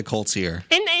going to pick the Colts here.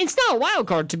 And it's not a wild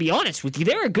card, to be honest with you.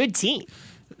 They're a good team.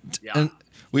 Yeah. And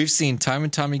we've seen time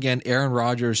and time again Aaron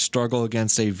Rodgers struggle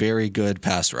against a very good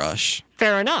pass rush.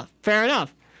 Fair enough.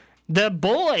 The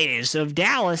boys of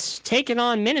Dallas taking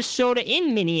on Minnesota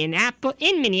in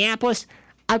Minneapolis.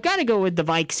 I've got to go with the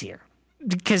Vikes here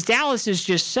because Dallas is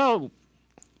just so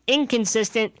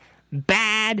inconsistent,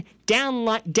 bad,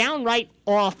 downright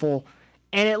awful,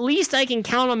 and at least I can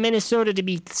count on Minnesota to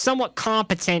be somewhat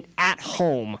competent at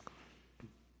home.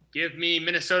 Give me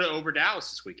Minnesota over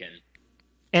Dallas this weekend.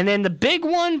 And then the big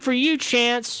one for you,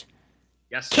 Chance.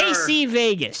 Yes, sir. KC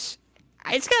Vegas.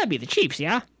 It's got to be the Chiefs,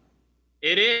 yeah?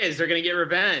 It is. They're going to get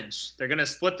revenge. They're going to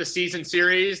split the season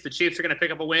series. The Chiefs are going to pick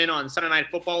up a win on Sunday Night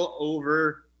Football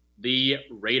over the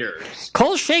Raiders.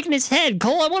 Cole's shaking his head.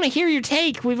 Cole, I want to hear your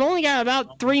take. We've only got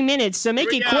about 3 minutes, so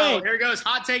make it quick. Here goes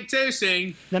Hot Take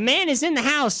Tusing. The man is in the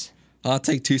house. Hot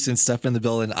Take Tusing, step in the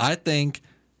building. I think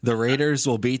the Raiders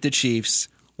will beat the Chiefs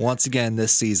once again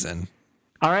this season.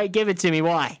 All right, give it to me.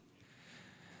 Why?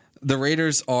 The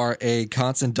Raiders are a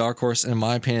constant dark horse. In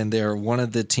my opinion, they're one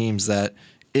of the teams that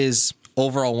is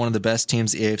overall one of the best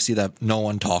teams in the AFC that no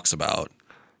one talks about.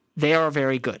 They are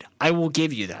very good. I will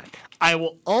give you that. I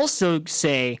will also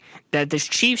say that this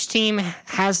Chiefs team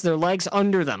has their legs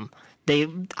under them. They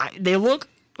look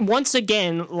once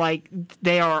again like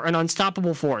they are an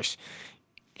unstoppable force.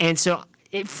 And so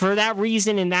for that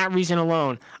reason and that reason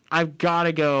alone, I've got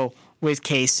to go with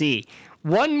KC.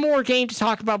 One more game to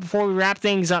talk about before we wrap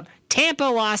things up. Tampa,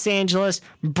 Los Angeles,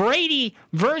 Brady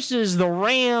versus the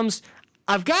Rams.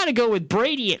 I've got to go with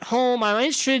Brady at home. I'm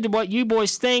interested in what you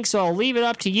boys think, so I'll leave it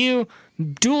up to you.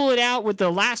 Duel it out with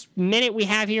the last minute we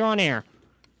have here on air.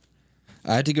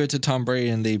 I had to go to Tom Brady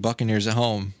and the Buccaneers at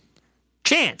home.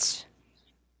 Chance.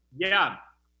 Yeah,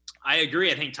 I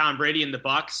agree. I think Tom Brady and the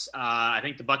Bucs. I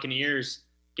think the Buccaneers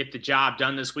get the job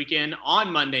done this weekend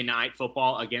on Monday Night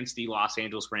Football against the Los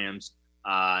Angeles Rams.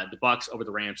 The Bucs over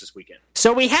the Rams this weekend.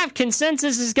 So we have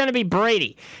consensus is going to be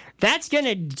Brady. That's going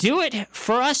to do it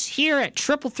for us here at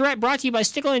Triple Threat, brought to you by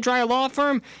Stickler & Dry Law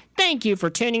Firm. Thank you for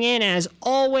tuning in. As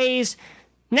always,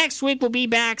 next week we'll be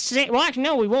back. Well, actually,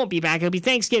 no, we won't be back. It'll be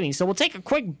Thanksgiving. So we'll take a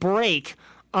quick break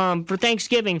for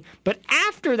Thanksgiving. But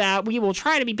after that, we will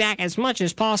try to be back as much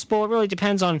as possible. It really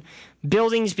depends on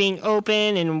buildings being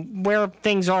open and where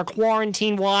things are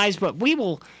quarantine-wise. But we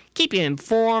will keep you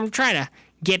informed, try to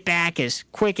get back as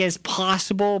quick as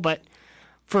possible. But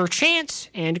for Chance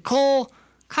and Cole,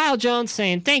 Kyle Jones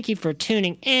saying thank you for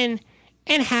tuning in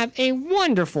and have a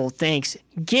wonderful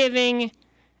Thanksgiving.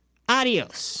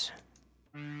 Adios.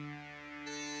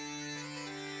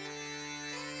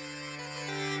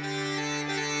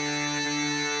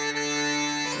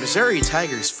 Missouri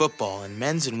Tigers football and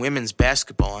men's and women's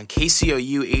basketball on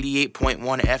KCOU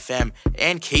 88.1 FM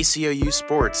and KCOU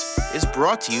Sports is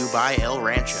brought to you by El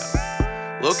Rancho.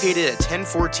 Located at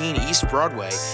 1014 East Broadway